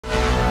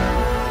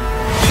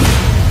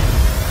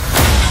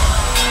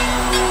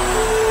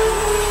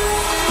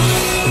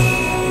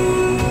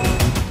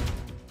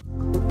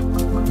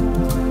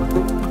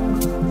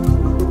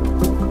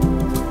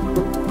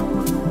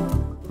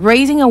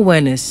Raising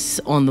awareness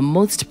on the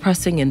most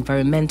pressing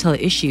environmental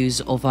issues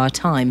of our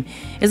time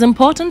is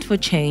important for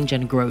change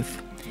and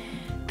growth.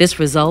 This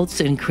results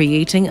in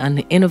creating an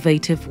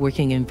innovative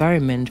working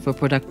environment for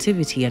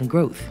productivity and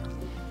growth.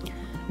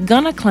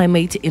 Ghana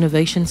Climate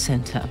Innovation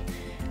Center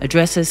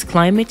addresses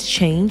climate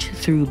change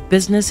through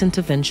business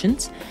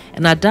interventions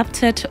and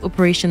adapted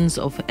operations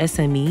of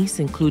SMEs,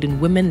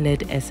 including women-led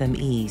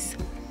SMEs.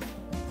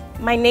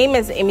 My name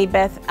is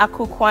Emi-Beth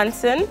Aku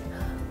Quantson.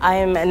 I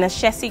am an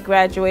GCIC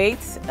graduate,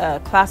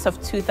 class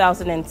of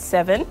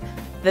 2007.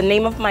 The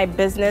name of my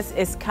business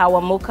is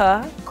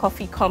Kawamoka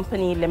Coffee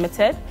Company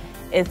Limited.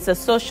 It's a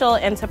social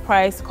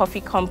enterprise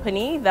coffee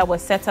company that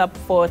was set up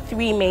for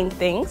three main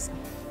things.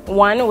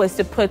 One was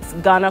to put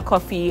Ghana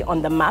coffee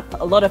on the map.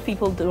 A lot of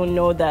people don't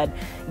know that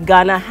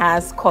Ghana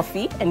has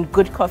coffee, and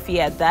good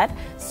coffee at that.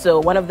 So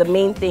one of the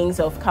main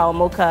things of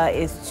Kawamoka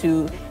is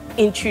to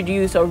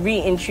introduce or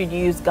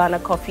reintroduce Ghana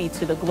coffee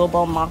to the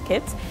global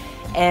market,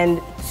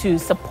 and to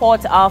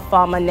support our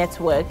farmer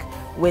network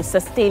with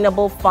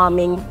sustainable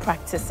farming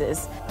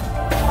practices.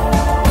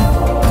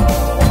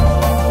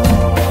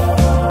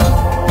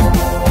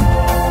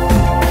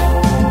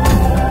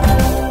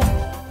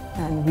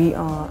 And we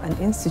are an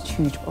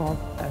institute of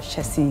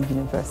GCIC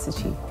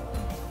University.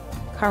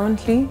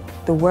 Currently,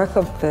 the work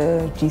of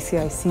the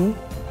GCIC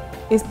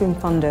is being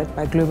funded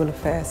by Global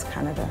Affairs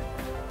Canada,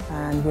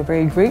 and we're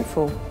very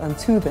grateful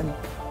to them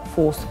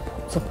for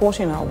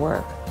supporting our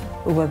work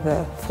over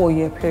the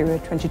 4-year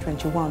period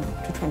 2021 to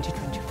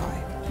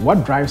 2025.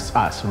 What drives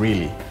us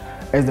really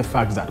is the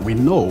fact that we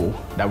know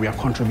that we are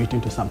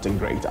contributing to something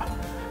greater,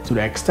 to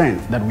the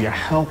extent that we are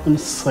helping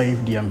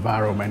save the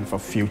environment for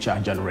future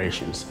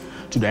generations,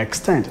 to the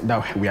extent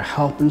that we are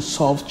helping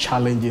solve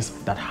challenges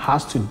that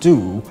has to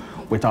do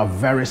with our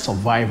very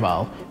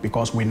survival,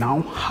 because we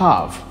now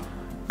have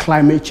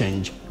climate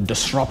change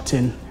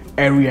disrupting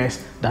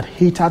areas that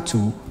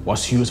hitherto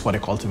was used for the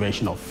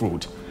cultivation of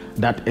food,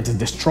 that it is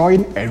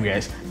destroying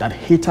areas that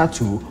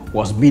hitherto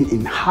was being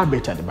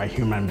inhabited by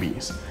human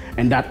beings,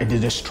 and that it is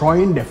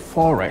destroying the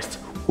forest,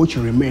 which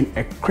remain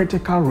a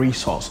critical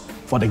resource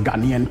for the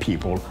Ghanaian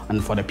people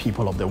and for the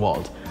people of the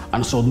world.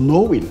 And so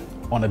knowing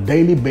on a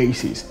daily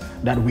basis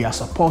that we are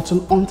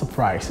supporting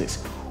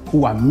enterprises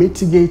who are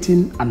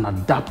mitigating and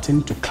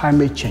adapting to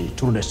climate change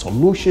through the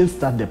solutions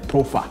that they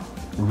proffer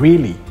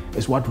really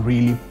is what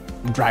really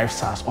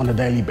drives us on a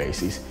daily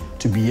basis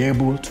to be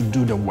able to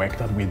do the work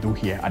that we do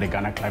here at the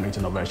Ghana Climate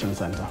Innovation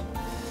Center.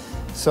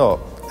 So,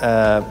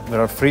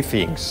 there are three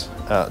things.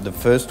 The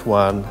first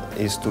one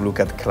is to look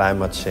at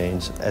climate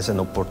change as an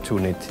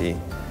opportunity,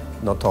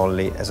 not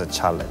only as a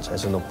challenge,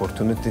 as an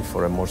opportunity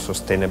for a more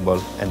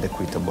sustainable and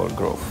equitable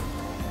growth.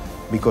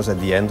 Because at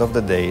the end of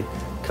the day,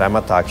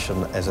 climate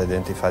action, as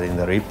identified in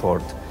the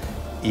report,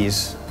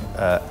 is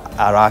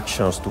our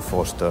actions to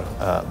foster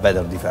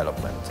better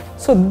development.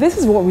 So this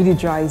is what really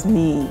drives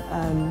me,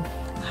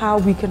 how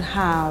we can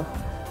have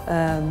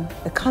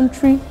a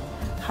country,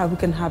 how we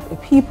can have a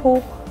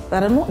people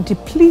that are not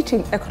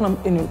depleting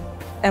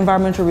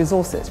environmental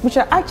resources, which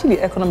are actually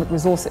economic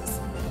resources,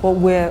 but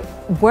we're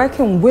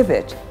working with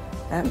it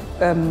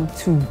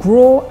to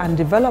grow and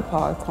develop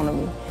our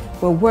economy.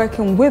 We're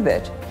working with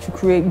it to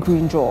create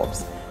green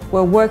jobs.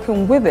 We're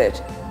working with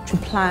it to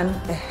plan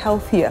a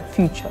healthier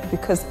future,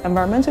 because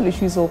environmental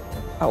issues are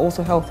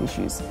also health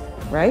issues,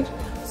 right?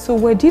 So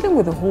we're dealing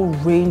with a whole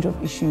range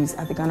of issues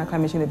at the Ghana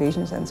Climate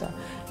Innovation Center,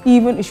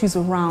 even issues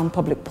around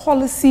public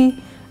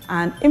policy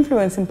and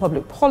influencing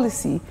public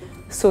policy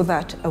so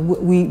that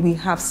we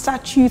have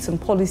statutes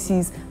and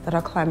policies that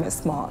are climate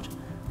smart,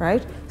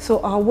 right? So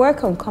our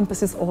work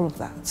encompasses all of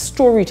that.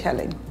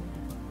 Storytelling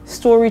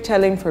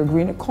for a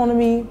green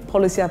economy,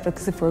 policy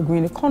advocacy for a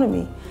green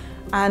economy,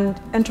 and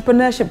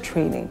entrepreneurship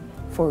training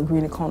for a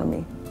green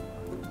economy.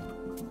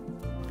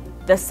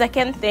 The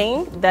second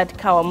thing that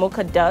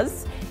Kawamoka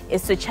does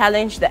is to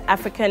challenge the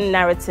African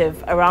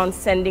narrative around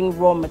sending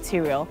raw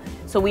material.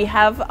 So we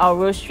have our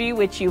roastery,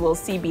 which you will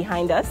see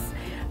behind us,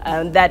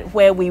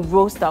 where we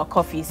roast our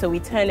coffee. So we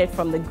turn it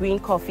from the green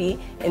coffee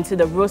into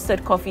the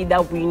roasted coffee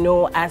that we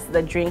know as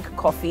the drink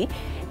coffee.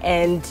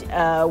 And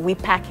we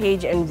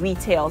package and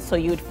retail. So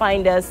you'd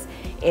find us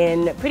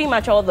in pretty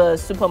much all the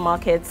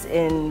supermarkets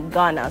in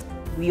Ghana.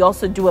 We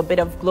also do a bit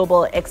of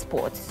global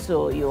export.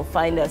 So you'll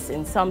find us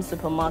in some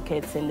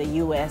supermarkets in the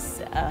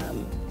US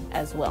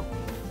as well.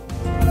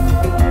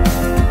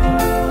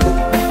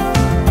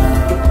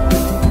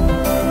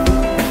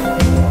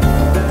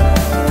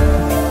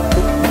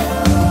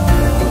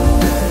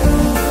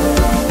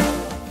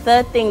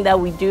 Third thing that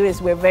we do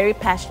is we're very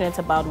passionate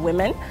about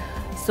women.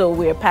 So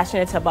we're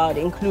passionate about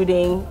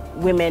including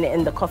women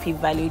in the coffee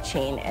value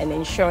chain and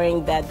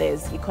ensuring that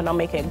there's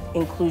economic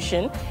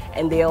inclusion,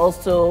 and they're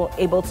also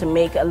able to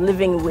make a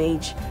living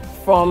wage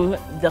from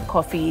the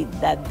coffee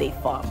that they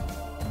farm.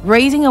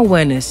 Raising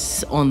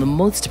awareness on the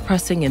most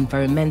pressing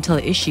environmental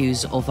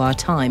issues of our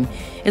time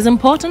is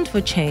important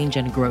for change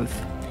and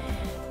growth.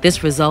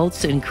 This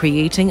results in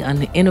creating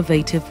an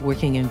innovative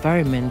working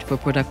environment for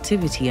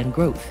productivity and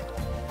growth.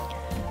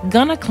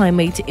 Ghana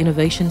Climate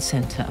Innovation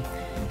Center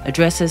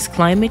addresses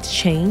climate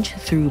change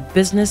through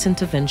business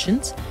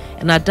interventions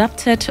and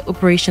adapted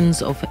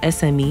operations of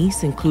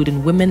SMEs,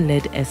 including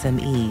women-led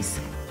SMEs.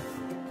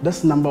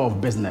 This number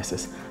of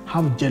businesses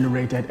have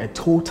generated a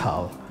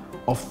total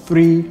of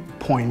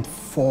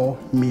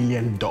 $3.4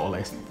 million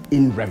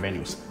in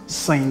revenues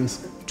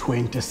since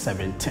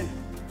 2017.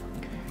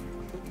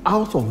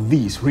 Out of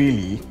these,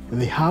 really,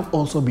 they have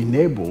also been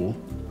able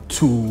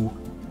to,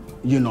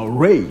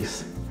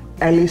 raise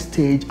early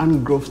stage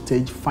and growth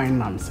stage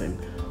financing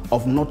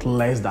of not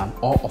less than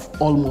or of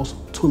almost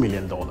 $2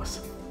 million.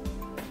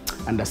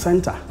 And the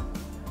center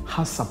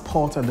has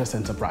supported these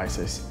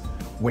enterprises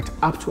with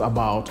up to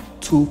about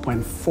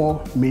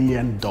 $2.4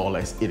 million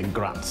in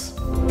grants.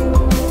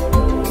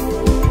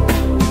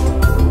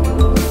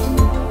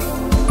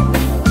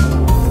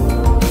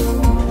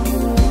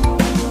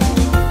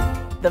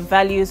 The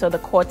values or the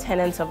core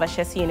tenets of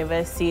Ashesi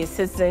University is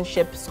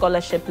citizenship,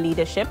 scholarship,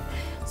 leadership.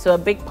 So a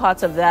big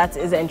part of that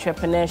is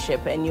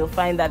entrepreneurship, and you'll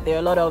find that there are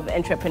a lot of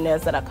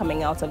entrepreneurs that are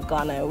coming out of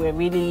Ghana. We're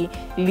really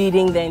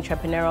leading the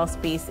entrepreneurial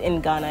space in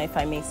Ghana, if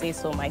I may say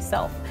so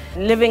myself.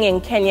 Living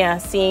in Kenya,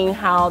 seeing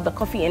how the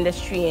coffee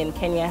industry in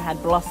Kenya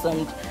had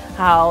blossomed,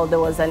 how there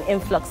was an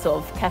influx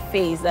of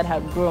cafes that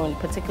had grown,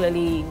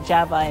 particularly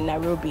Java and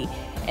Nairobi,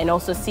 and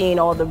also seeing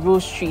all the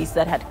roasteries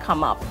that had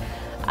come up.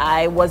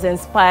 I was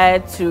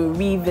inspired to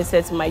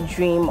revisit my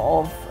dream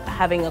of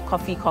having a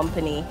coffee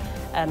company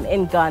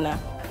in Ghana.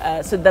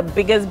 So the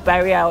biggest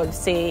barrier I would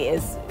say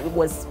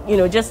was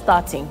just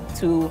starting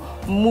to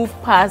move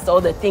past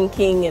all the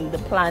thinking and the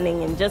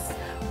planning and just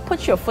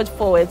put your foot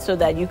forward so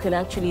that you can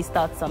actually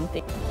start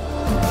something.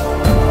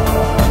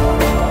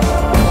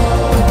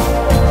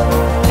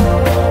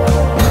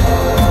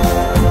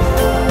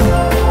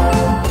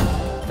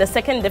 The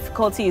second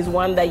difficulty is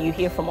one that you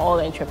hear from all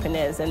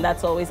entrepreneurs, and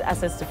that's always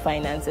access to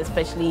finance,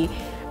 especially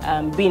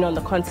being on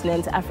the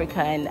continent,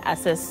 Africa, and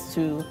access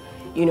to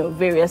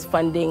various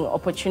funding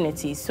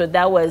opportunities. So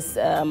that was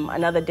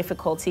another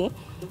difficulty.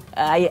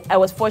 I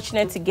was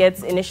fortunate to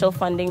get initial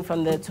funding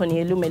from the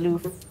Tony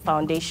Elumelu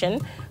Foundation,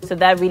 so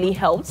that really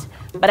helped.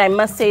 But I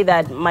must say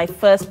that my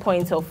first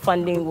point of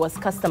funding was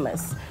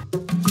customers.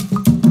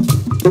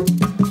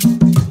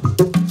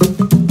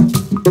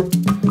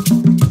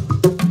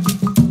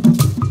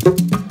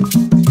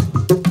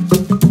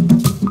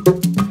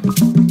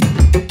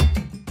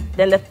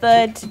 Then the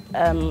third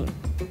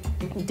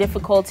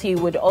difficulty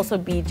would also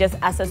be just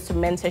access to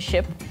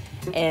mentorship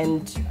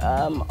and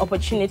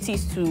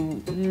opportunities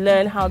to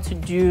learn how to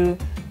do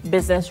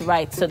business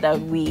right so that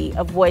we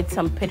avoid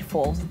some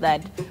pitfalls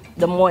that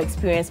the more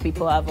experienced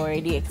people have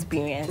already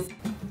experienced.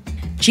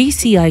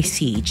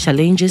 GCIC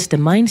challenges the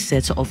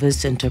mindset of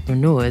its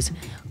entrepreneurs,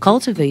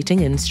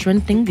 cultivating and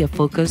strengthening their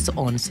focus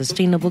on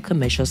sustainable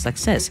commercial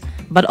success,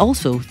 but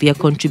also their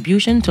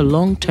contribution to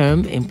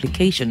long-term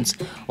implications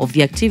of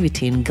the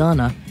activity in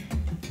Ghana,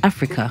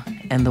 Africa,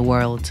 and the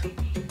world.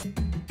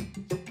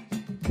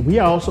 We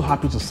are also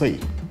happy to say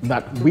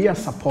that we are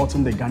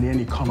supporting the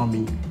Ghanaian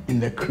economy in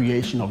the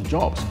creation of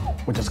jobs,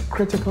 which is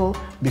critical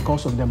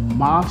because of the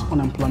mass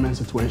unemployment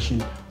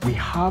situation we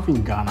have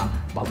in Ghana,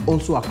 but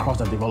also across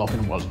the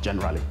developing world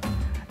generally.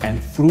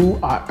 And through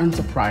our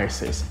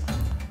enterprises,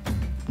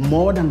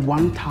 more than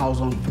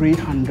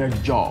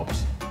 1,300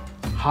 jobs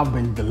have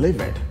been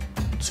delivered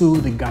to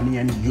the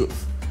Ghanaian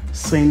youth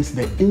since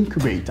the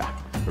incubator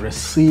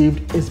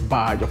received its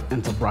badge of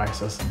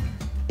enterprises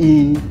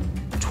in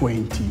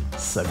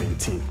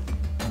 2017.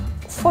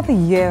 For the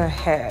year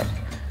ahead,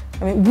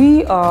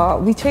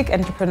 we take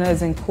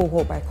entrepreneurs in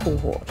cohort by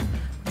cohort.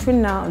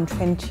 Between now and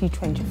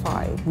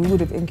 2025, we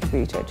would have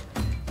incubated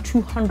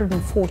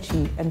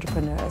 240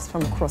 entrepreneurs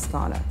from across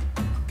Ghana,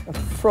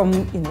 from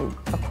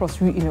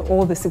across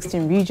all the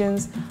 16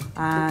 regions,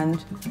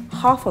 and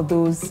half of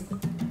those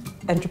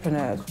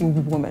entrepreneurs will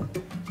be women.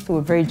 So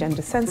we're very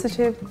gender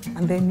sensitive,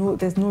 and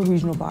there's no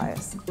regional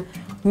bias.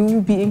 We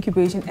will be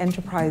incubating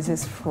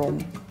enterprises from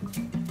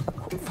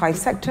 5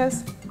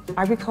 sectors: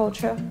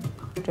 agriculture,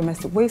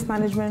 domestic waste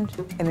management,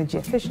 energy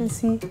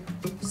efficiency,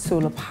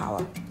 solar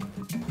power.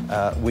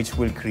 Which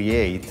will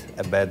create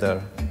a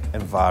better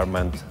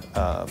environment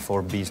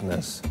for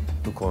business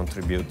to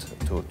contribute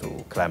to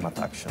climate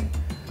action.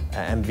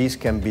 And this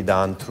can be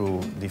done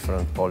through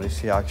different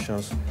policy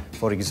actions.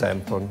 For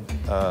example,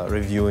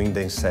 reviewing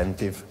the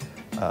incentive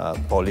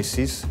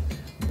policies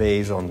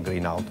based on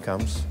green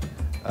outcomes.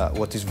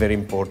 What is very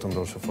important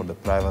also for the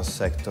private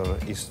sector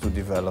is to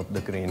develop the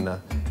green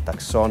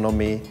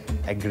taxonomy,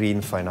 a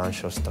green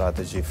financial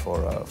strategy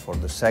for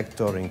the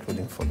sector,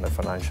 including for the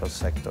financial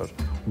sector.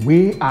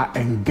 We are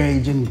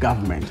engaging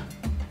government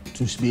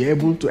to be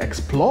able to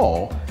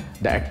explore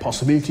the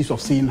possibilities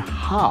of seeing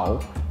how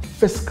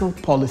fiscal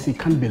policy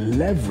can be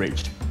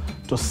leveraged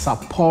to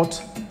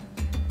support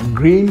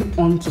green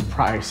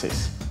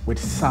enterprises with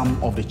some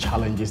of the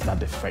challenges that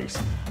they face,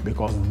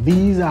 because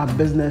these are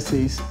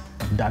businesses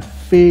that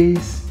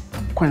face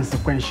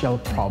consequential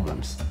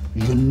problems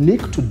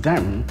unique to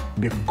them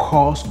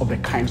because of the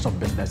kinds of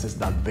businesses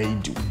that they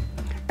do.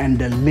 And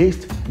the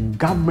least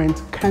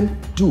government can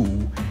do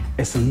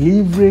is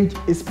leverage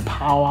its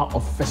power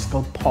of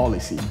fiscal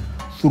policy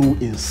through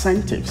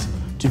incentives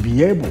to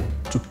be able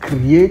to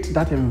create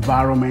that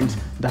environment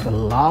that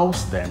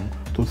allows them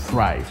to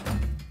thrive.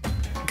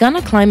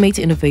 Ghana Climate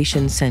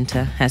Innovation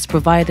Center has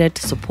provided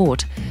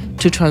support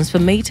to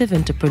transformative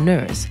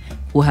entrepreneurs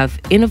who have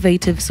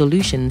innovative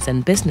solutions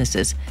and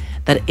businesses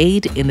that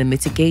aid in the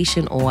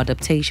mitigation or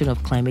adaptation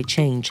of climate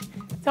change.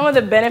 Some of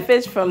the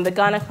benefits from the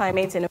Ghana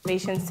Climate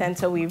Innovation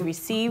Center we've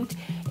received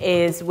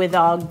is with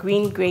our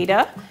green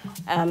grader.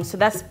 So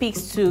that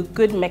speaks to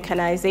good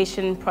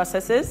mechanization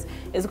processes.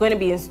 It's going to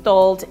be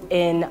installed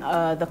in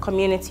the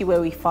community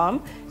where we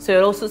farm. So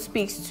it also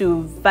speaks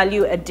to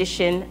value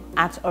addition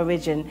at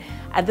origin.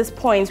 At this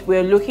point,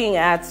 we're looking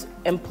at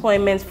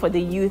employment for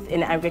the youth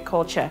in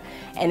agriculture.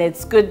 And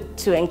it's good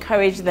to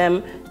encourage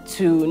them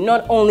to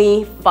not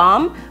only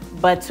farm,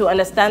 but to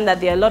understand that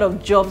there are a lot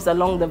of jobs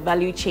along the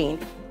value chain.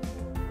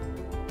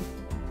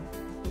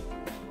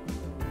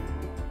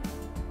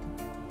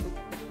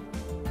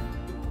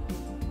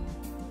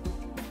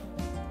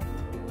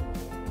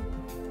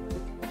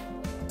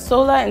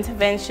 Solar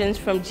interventions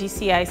from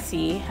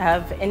GCIC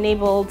have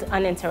enabled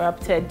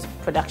uninterrupted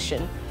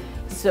production.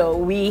 So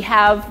we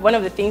have, one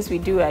of the things we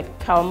do at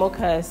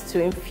Kawamoka is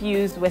to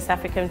infuse West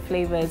African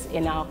flavors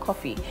in our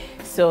coffee.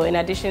 So in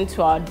addition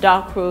to our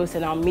dark roast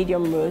and our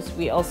medium roast,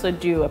 we also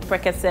do a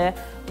prekese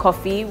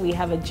coffee, we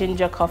have a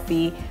ginger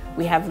coffee,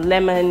 we have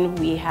lemon,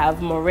 we have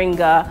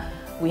moringa,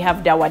 we have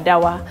dawa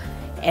dawa.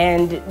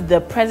 And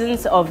the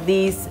presence of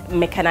these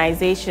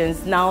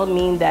mechanizations now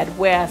mean that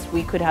whereas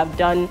we could have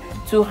done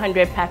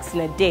 200 packs in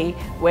a day,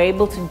 we're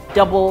able to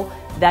double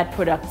that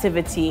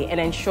productivity and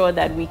ensure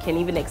that we can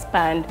even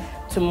expand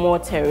to more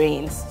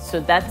terrains. So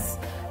that's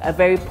a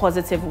very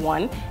positive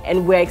one.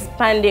 And we're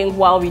expanding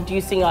while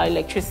reducing our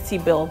electricity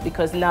bill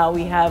because now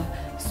we have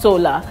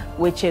solar,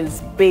 which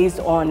is based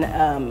on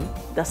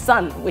the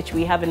sun, which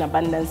we have in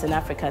abundance in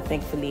Africa,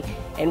 thankfully.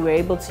 And we're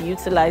able to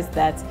utilize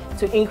that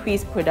to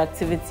increase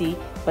productivity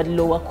but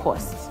lower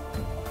costs.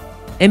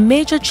 A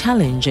major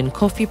challenge in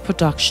coffee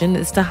production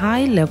is the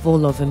high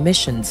level of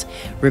emissions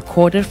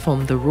recorded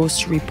from the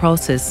roastery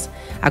process.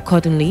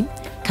 Accordingly,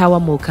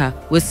 Kawamoka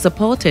was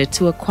supported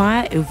to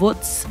acquire a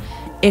Vots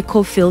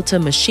eco-filter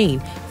machine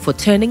for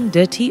turning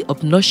dirty,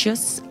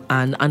 obnoxious,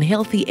 and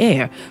unhealthy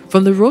air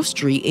from the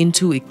roastery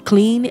into a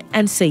clean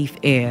and safe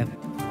air.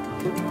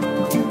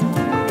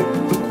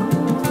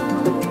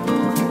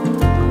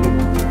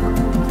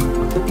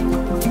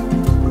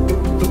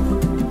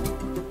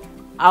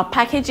 Our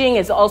packaging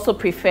is also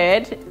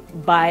preferred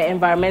by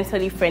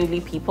environmentally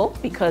friendly people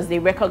because they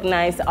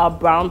recognize our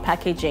brown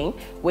packaging,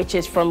 which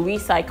is from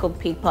recycled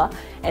paper,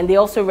 and they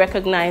also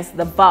recognize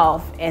the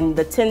valve and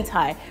the tin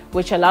tie,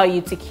 which allow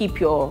you to keep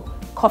your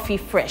coffee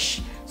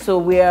fresh. So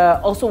we're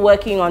also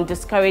working on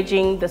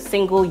discouraging the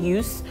single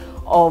use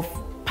of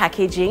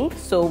packaging.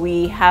 So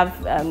we have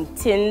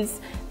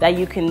tins that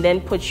you can then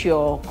put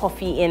your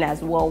coffee in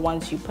as well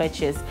once you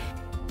purchase.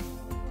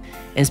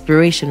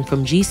 Inspiration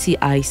from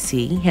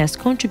GCIC has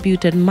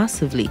contributed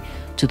massively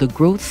to the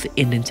growth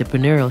in the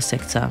entrepreneurial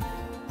sector.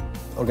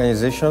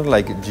 Organizations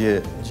like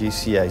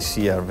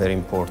GCIC are very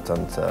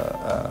important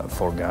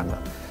for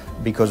Ghana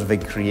because they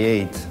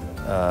create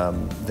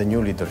the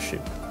new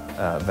leadership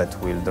that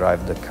will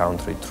drive the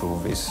country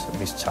through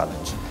this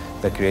challenge.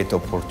 They create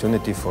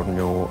opportunity for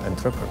new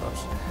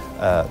entrepreneurs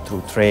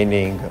through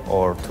training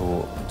or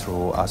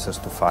through access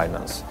to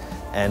finance.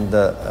 And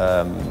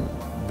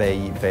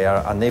they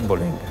are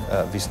enabling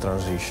this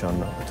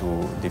transition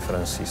to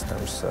different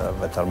systems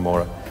that are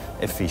more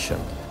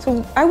efficient.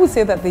 So I would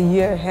say that the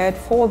year ahead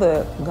for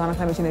the Ghana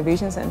Climate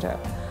Innovation Center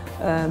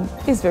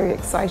is very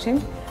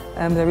exciting.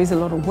 There is a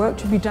lot of work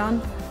to be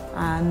done,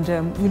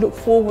 and we look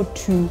forward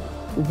to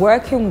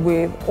working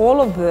with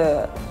all of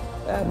the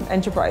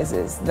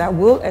enterprises that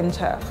will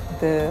enter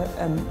the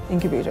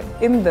incubator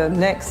in the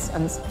next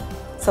and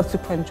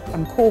subsequent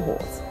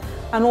cohorts,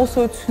 and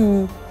also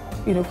to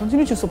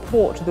continue to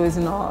support those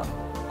in our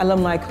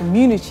alumni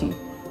community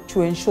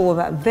to ensure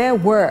that their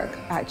work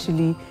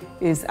actually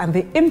is, and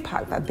the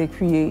impact that they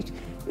create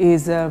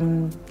is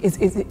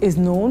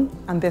known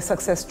and their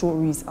success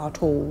stories are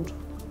told.